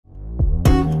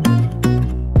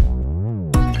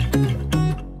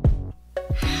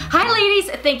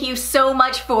thank you so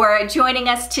much for joining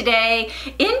us today.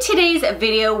 In today's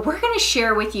video, we're going to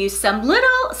share with you some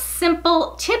little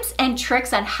simple tips and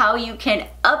tricks on how you can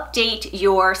update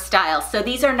your style. So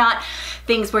these are not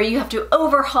things where you have to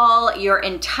overhaul your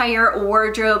entire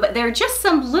wardrobe. They're just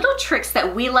some little tricks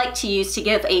that we like to use to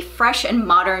give a fresh and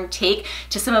modern take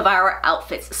to some of our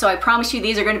outfits. So I promise you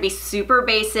these are going to be super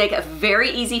basic,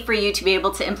 very easy for you to be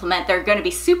able to implement. They're going to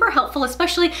be super helpful,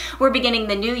 especially we're beginning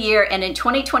the new year, and in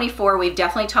 2024 we've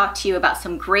definitely talked to you about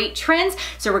some great trends,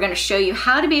 so we're going to show you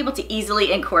how to be able to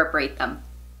easily incorporate them.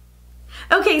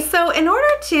 Okay, so in order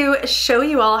to show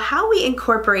you all how we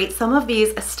incorporate some of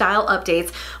these style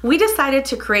updates, we decided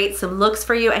to create some looks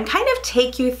for you and kind of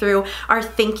take you through our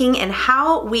thinking and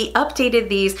how we updated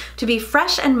these to be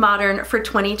fresh and modern for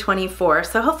 2024.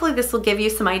 So hopefully this will give you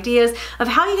some ideas of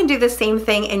how you can do the same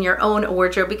thing in your own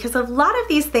wardrobe, because a lot of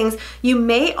these things you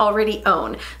may already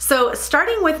own. So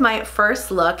starting with my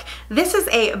first look, this is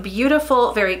a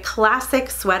beautiful, very classic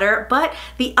sweater, but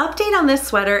the update on this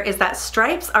sweater is that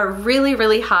stripes are really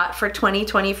hot for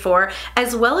 2024,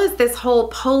 as well as this whole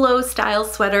polo style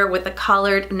sweater with a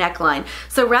collared neckline.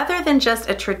 So rather than just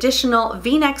a traditional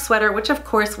V-neck sweater, which of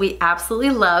course we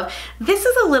absolutely love, this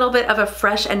is a little bit of a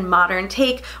fresh and modern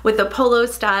take with the polo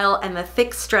style and the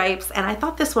thick stripes, and I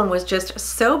thought this one was just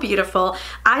so beautiful.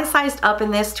 I sized up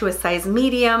in this to a size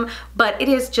medium, but it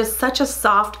is just such a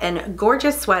soft and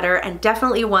gorgeous sweater, and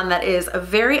definitely one that is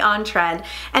very on trend.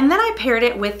 And then I paired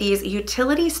it with these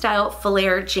utility style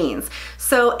flare jeans.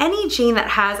 So any jean that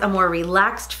has a more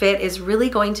relaxed fit is really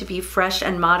going to be fresh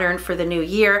and modern for the new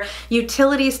year.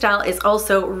 Utility style is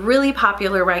also really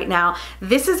popular right now.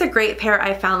 This is a great pair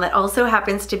I found that also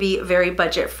happens to be very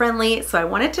budget friendly, so I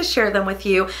wanted to share them with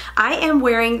you. I am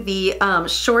wearing the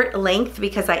short length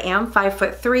because I am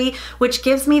 5'3", which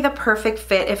gives me the perfect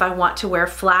fit if I want to wear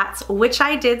flats, which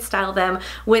I did style them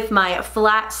with my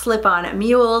flat slip-on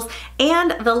mules.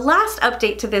 And the last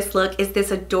update to this look is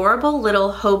this adorable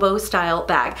little hobo style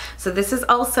bag. So this is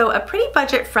also a pretty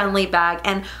budget friendly bag,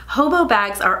 and hobo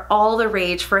bags are all the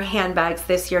rage for handbags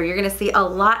this year. You're gonna see a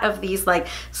lot of these like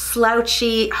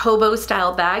slouchy hobo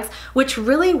style bags, which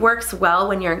really works well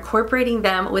when you're incorporating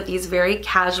them with these very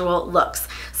casual looks.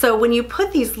 So when you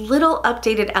put these little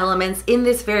updated elements in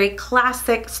this very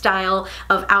classic style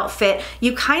of outfit,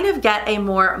 you kind of get a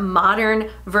more modern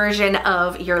version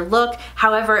of your look.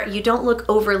 However, you don't look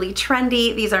overly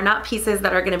trendy. These are not pieces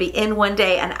that are gonna be in one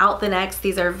day and out the next.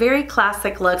 These are very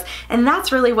classic looks, and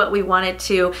that's really what we wanted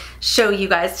to show you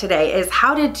guys today, is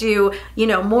how to do, you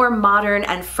know, more modern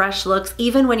and fresh looks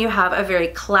even when you have a very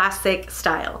classic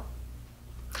style.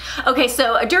 Okay,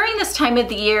 so during this time of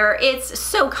the year, it's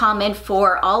so common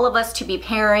for all of us to be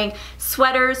pairing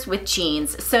sweaters with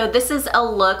jeans. So this is a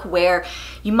look where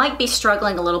you might be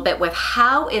struggling a little bit with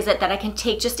how is it that I can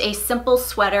take just a simple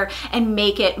sweater and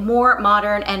make it more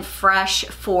modern and fresh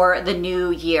for the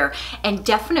new year. And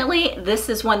definitely this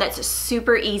is one that's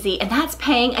super easy, and that's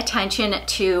paying attention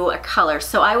to color.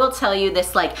 So I will tell you,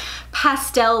 this like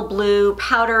pastel blue,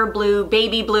 powder blue,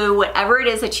 baby blue, whatever it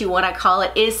is that you want to call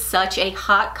it, is such a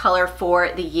hot color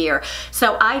for the year.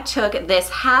 So I took this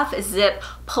half zip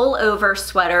pullover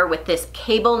sweater with this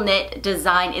cable knit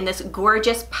design in this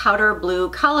gorgeous powder blue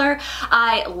color.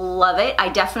 I love it. I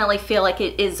definitely feel like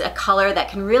it is a color that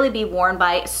can really be worn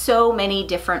by so many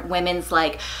different women's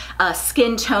like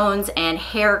skin tones and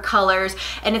hair colors,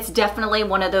 and it's definitely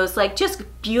one of those like just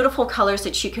beautiful colors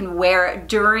that you can wear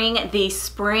during the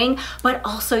spring, but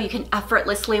also you can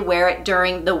effortlessly wear it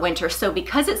during the winter. So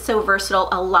because it's so versatile,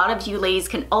 a lot of you ladies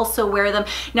can also wear them.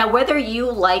 Now, whether you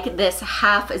like this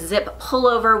half zip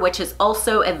pullover, which is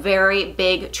also a very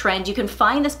big trend, you can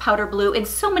find this powder blue in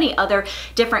so many other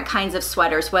different kinds of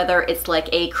sweaters, whether it's like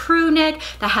a crew neck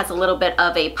that has a little bit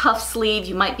of a puff sleeve.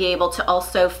 You might be able to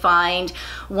also find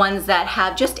ones that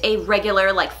have just a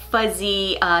regular like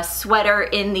fuzzy sweater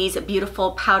in these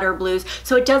beautiful powder blues.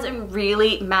 So it doesn't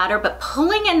really matter, but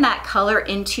pulling in that color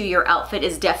into your outfit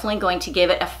is definitely going to give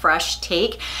it a fresh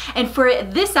take. And for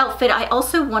this outfit, I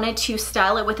also wanted to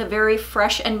style it with a very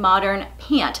fresh and modern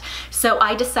pant. So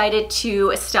I decided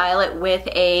to style it with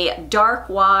a dark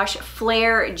wash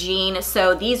flare jean.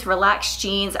 So these relaxed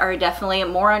jeans are definitely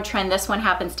more on trend. This one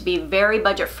happens to be very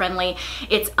budget friendly.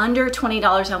 It's under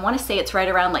 $20. I want to say it's right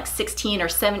around like $16 or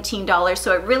 $17.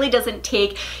 So it really doesn't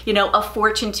take, you know, a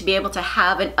fortune to be able to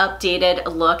have an updated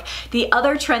look. The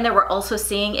other trend that we're also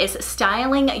seeing is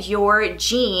styling your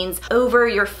jeans over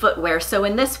your footwear. So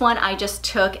in this one, I just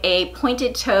took a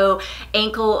pointed toe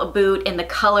ankle boot in the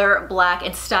color black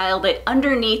and styled it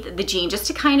underneath the jean just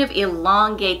to kind of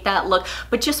elongate that look,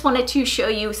 but just wanted to show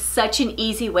you such an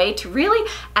easy way to really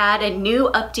add a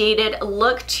new updated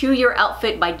look to your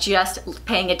outfit by just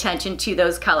paying attention to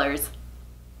those colors.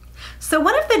 So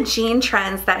one of the jean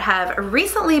trends that have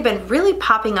recently been really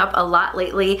popping up a lot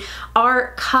lately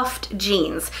are cuffed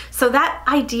jeans. So that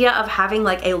idea of having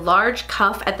like a large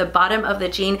cuff at the bottom of the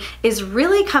jean is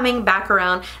really coming back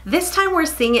around. This time we're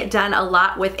seeing it done a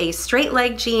lot with a straight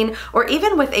leg jean or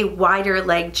even with a wider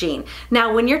leg jean.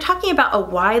 Now, when you're talking about a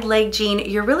wide leg jean,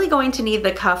 you're really going to need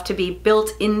the cuff to be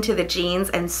built into the jeans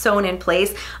and sewn in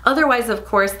place. Otherwise, of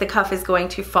course, the cuff is going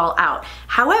to fall out.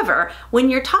 However, when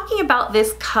you're talking about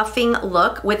this cuffing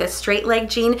look with a straight leg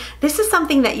jean, this is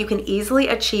something that you can easily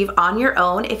achieve on your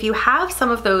own if you have some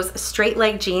of those straight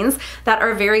leg jeans that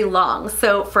are very long.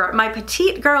 So for my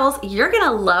petite girls, you're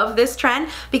gonna love this trend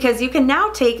because you can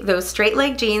now take those straight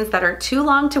leg jeans that are too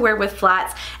long to wear with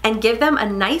flats and give them a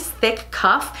nice thick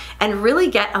cuff and really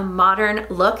get a modern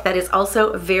look that is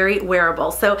also very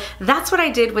wearable. So that's what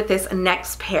I did with this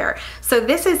next pair. So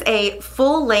this is a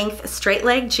full length straight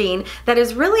leg jean that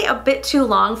is really a bit too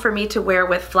long for me to wear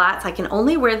with flats. I can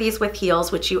only wear these with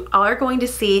heels, which you are going to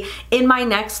see in my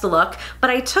next look, but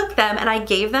I took them and I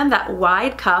gave them that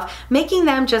wide cuff, making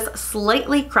them just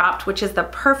slightly cropped, which is the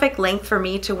perfect length for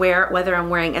me to wear whether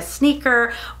I'm wearing a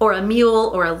sneaker or a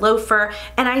mule or a loafer,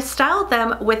 and I styled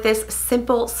them with this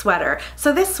simple sweater.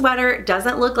 So this sweater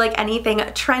doesn't look like anything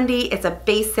trendy. It's a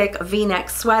basic V-neck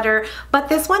sweater, but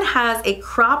this one has a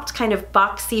cropped kind of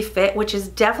boxy fit, which is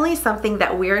definitely something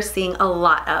that we're seeing a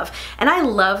lot of. And I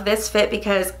love this fit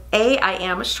because I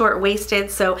am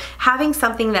short-waisted, so having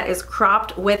something that is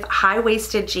cropped with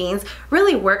high-waisted jeans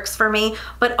really works for me.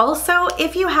 But also,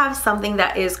 if you have something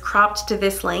that is cropped to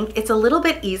this length, it's a little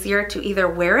bit easier to either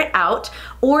wear it out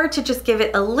or to just give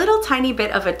it a little tiny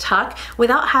bit of a tuck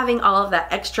without having all of that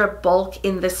extra bulk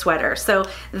in the sweater. So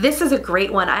this is a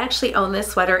great one. I actually own this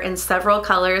sweater in several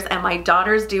colors, and my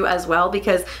daughters do as well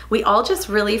because we all just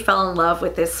really fell in love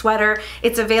with this sweater.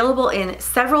 It's available in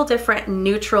several different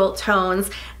neutral tones.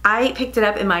 I picked it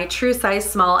up in my true size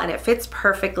small and it fits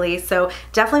perfectly, so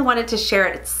definitely wanted to share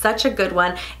it. It's such a good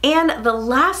one. And the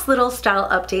last little style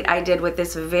update I did with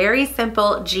this very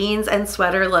simple jeans and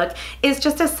sweater look is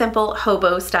just a simple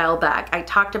hobo style bag. I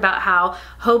talked about how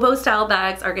hobo style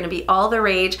bags are going to be all the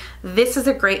rage. This is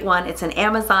a great one. It's an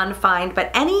Amazon find, but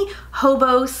any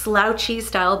hobo slouchy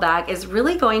style bag is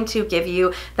really going to give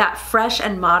you that fresh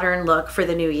and modern look for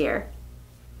the new year.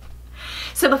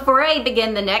 So before I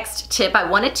begin the next tip, I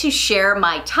wanted to share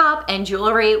my top and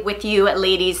jewelry with you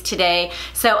ladies today.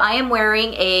 So I am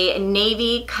wearing a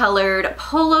navy colored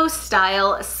polo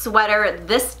style sweater.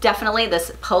 This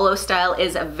polo style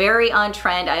is very on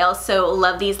trend. I also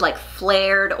love these like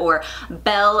flared or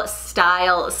bell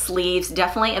style sleeves.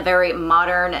 Definitely a very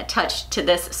modern touch to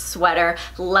this sweater.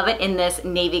 Love it in this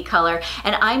navy color.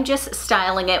 And I'm just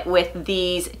styling it with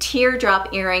these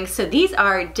teardrop earrings. So these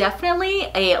are definitely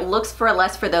a looks for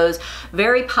less for those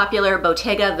very popular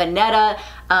Bottega Veneta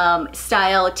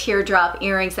style teardrop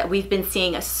earrings that we've been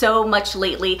seeing so much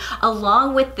lately,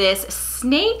 along with this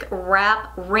snake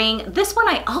wrap ring. This one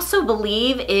I also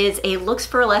believe is a looks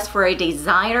for less for a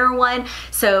designer one,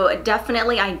 so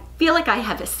definitely I feel like I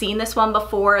have seen this one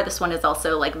before. This one is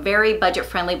also like very budget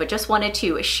friendly, but just wanted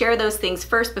to share those things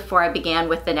first before I began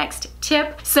with the next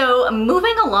tip. So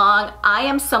moving along, I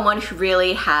am someone who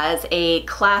really has a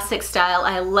classic style.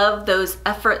 I love those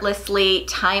effortlessly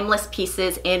timeless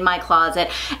pieces in my closet.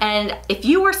 And if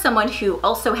you are someone who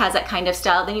also has that kind of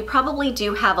style, then you probably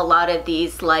do have a lot of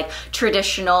these like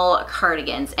traditional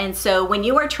cardigans. And so when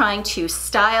you are trying to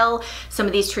style some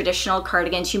of these traditional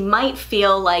cardigans, you might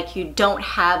feel like you don't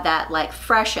have that like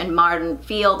fresh and modern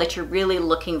feel that you're really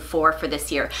looking for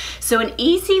this year. So an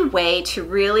easy way to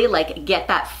really like get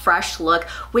that fresh look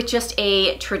with just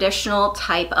a traditional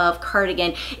type of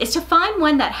cardigan is to find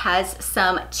one that has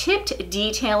some tipped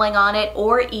detailing on it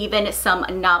or even some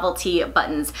novelty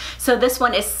buttons. So this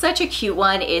one is such a cute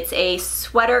one. It's a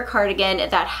sweater cardigan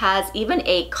that has even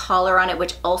a collar on it,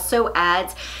 which also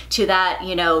adds to that,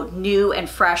 you know, new and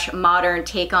fresh modern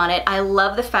take on it. I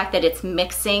love the fact that it's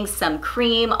mixing some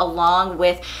cream along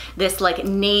with this like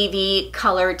navy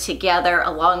color together,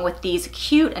 along with these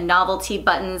cute novelty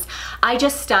buttons. I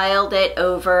just styled it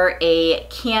over a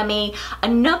cami.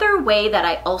 Another way that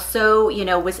I also, you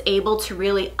know, was able to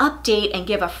really update and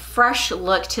give a fresh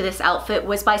look to this outfit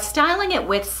was by styling pairing it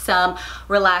with some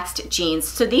relaxed jeans.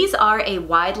 So these are a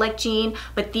wide leg jean,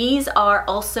 but these are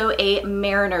also a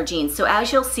mariner jean. So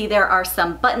as you'll see, there are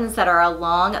some buttons that are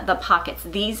along the pockets.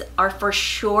 These are for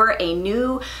sure a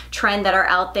new trend that are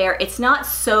out there. It's not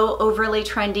so overly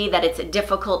trendy that it's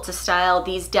difficult to style.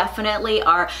 These definitely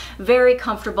are very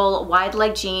comfortable. Wide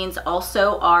leg jeans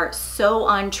also are so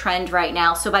on trend right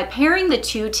now. So by pairing the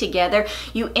two together,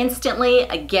 you instantly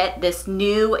get this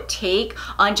new take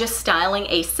on just styling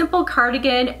a simple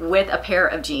cardigan with a pair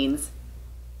of jeans.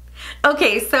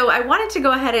 Okay, so I wanted to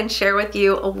go ahead and share with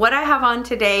you what I have on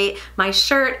today, my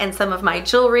shirt and some of my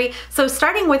jewelry. So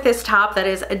starting with this top that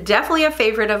is definitely a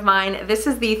favorite of mine. This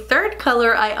is the third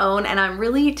color I own, and I'm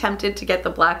really tempted to get the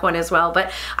black one as well.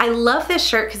 But I love this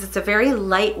shirt because it's a very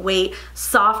lightweight,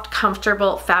 soft,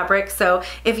 comfortable fabric. So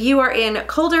if you are in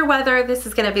colder weather, this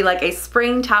is gonna be like a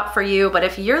spring top for you. But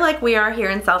if you're like we are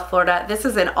here in South Florida, this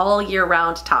is an all year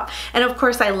round top. And of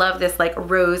course, I love this like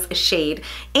rose shade.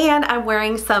 And I'm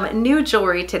wearing some new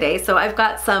jewelry today. So I've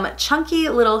got some chunky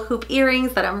little hoop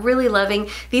earrings that I'm really loving.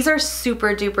 These are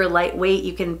super duper lightweight.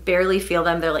 You can barely feel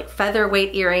them. They're like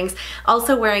featherweight earrings.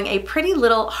 Also wearing a pretty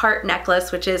little heart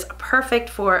necklace, which is perfect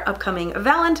for upcoming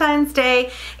Valentine's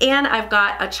Day. And I've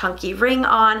got a chunky ring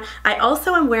on. I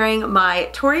also am wearing my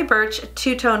Tory Burch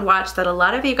two-tone watch that a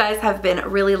lot of you guys have been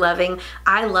really loving.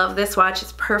 I love this watch.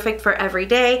 It's perfect for every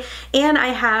day. And I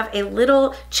have a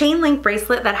little chain link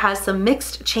bracelet that has some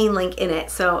mixed chain link in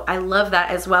it. So I love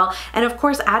that as well. And of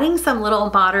course, adding some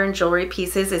little modern jewelry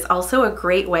pieces is also a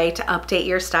great way to update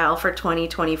your style for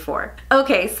 2024.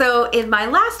 Okay, so in my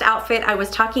last outfit, I was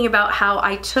talking about how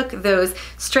I took those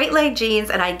straight leg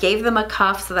jeans and I gave them a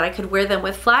cuff so that I could wear them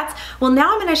with flats. Well,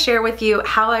 now I'm gonna share with you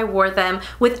how I wore them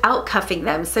without cuffing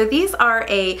them. So these are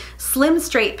a slim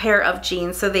straight pair of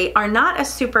jeans. So they are not a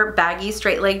super baggy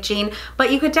straight leg jean,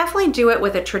 but you could definitely do it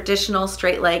with a traditional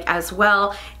straight leg as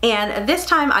well. And this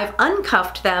time I've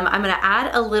uncuffed them. I'm gonna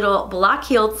add a little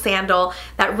block-heeled sandal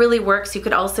that really works. You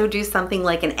could also do something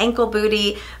like an ankle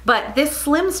bootie, but this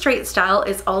slim straight style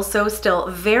is also still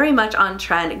very much on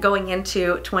trend going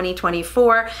into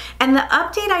 2024. And the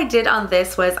update I did on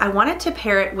this was I wanted to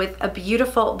pair it with a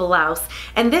beautiful blouse.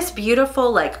 And this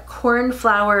beautiful like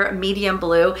cornflower medium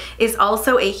blue is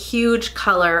also a huge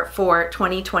color for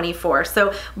 2024.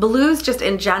 So blues just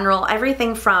in general,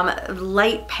 everything from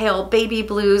light pale baby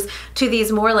blues to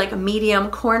these more like medium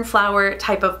cornflower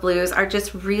type of blues are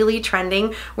just really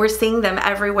trending. We're seeing them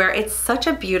everywhere. It's such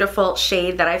a beautiful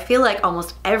shade that I feel like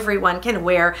almost everyone can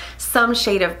wear some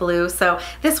shade of blue. So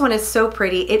this one is so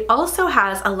pretty. It also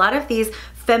has a lot of these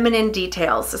feminine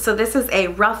details. So this is a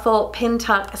ruffle pin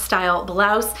tuck style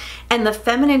blouse, and the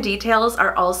feminine details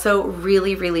are also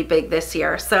really, really big this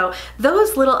year. So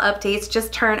those little updates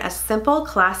just turn a simple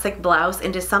classic blouse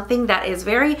into something that is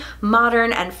very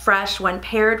modern and fresh when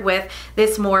paired with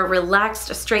this more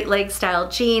relaxed straight leg style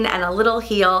jean and a little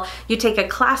heel. You take a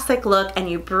classic look and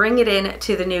you bring it in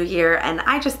to the new year, and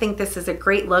I just think this is a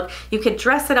great look. You could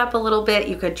dress it up a little bit,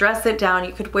 you could dress it down,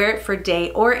 you could wear it for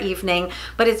day or evening,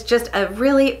 but it's just a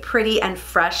really pretty and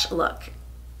fresh look.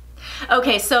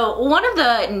 Okay, so one of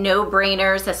the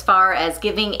no-brainers as far as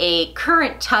giving a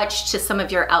current touch to some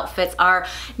of your outfits are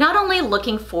not only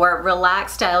looking for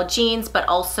relaxed style jeans, but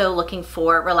also looking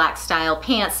for relaxed style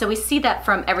pants. So we see that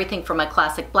from everything from a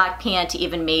classic black pant to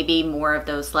even maybe more of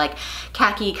those like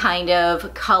khaki kind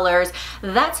of colors.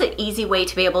 That's an easy way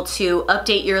to be able to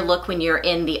update your look when you're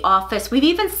in the office. We've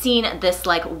even seen this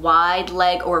like wide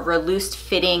leg or released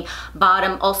fitting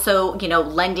bottom also, you know,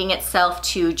 lending itself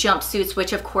to jumpsuits,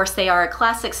 which of course they are a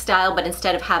classic style, but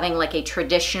instead of having like a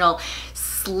traditional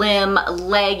slim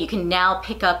leg, you can now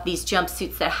pick up these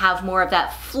jumpsuits that have more of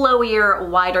that flowier,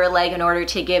 wider leg in order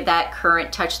to give that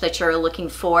current touch that you're looking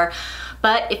for.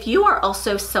 But if you are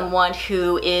also someone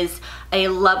who is a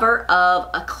lover of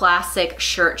a classic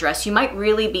shirt dress, you might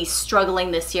really be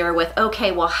struggling this year with,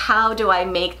 okay, well, how do I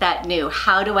make that new?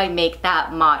 How do I make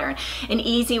that modern? An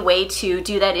easy way to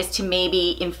do that is to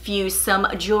maybe infuse some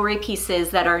jewelry pieces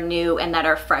that are new and that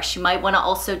are fresh. You might want to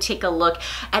also take a look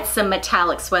at some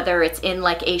metallics, whether it's in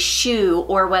like a shoe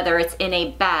or whether it's in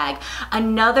a bag.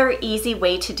 Another easy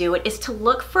way to do it is to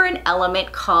look for an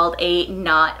element called a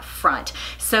knot front.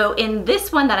 So in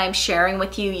this one that I'm sharing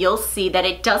with you, you'll see that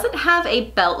it doesn't have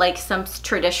a belt like some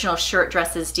traditional shirt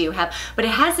dresses do have, but it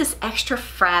has this extra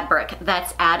fabric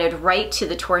that's added right to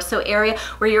the torso area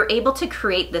where you're able to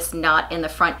create this knot in the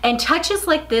front. And touches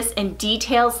like this and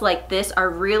details like this are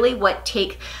really what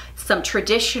take some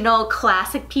traditional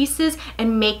classic pieces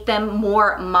and make them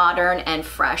more modern and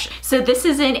fresh. So this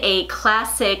is in a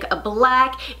classic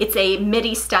black. It's a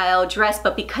midi style dress,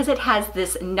 but because it has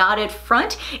this knotted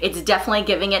front, it's definitely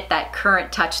giving it that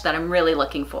current touch that I'm really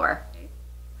looking for.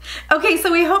 Okay,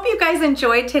 so we hope you guys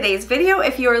enjoyed today's video.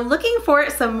 If you are looking for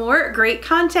some more great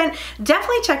content,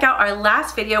 definitely check out our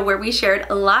last video where we shared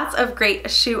lots of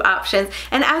great shoe options.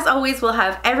 And as always, we'll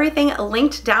have everything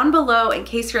linked down below in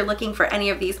case you're looking for any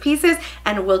of these pieces,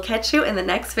 and we'll catch you in the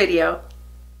next video.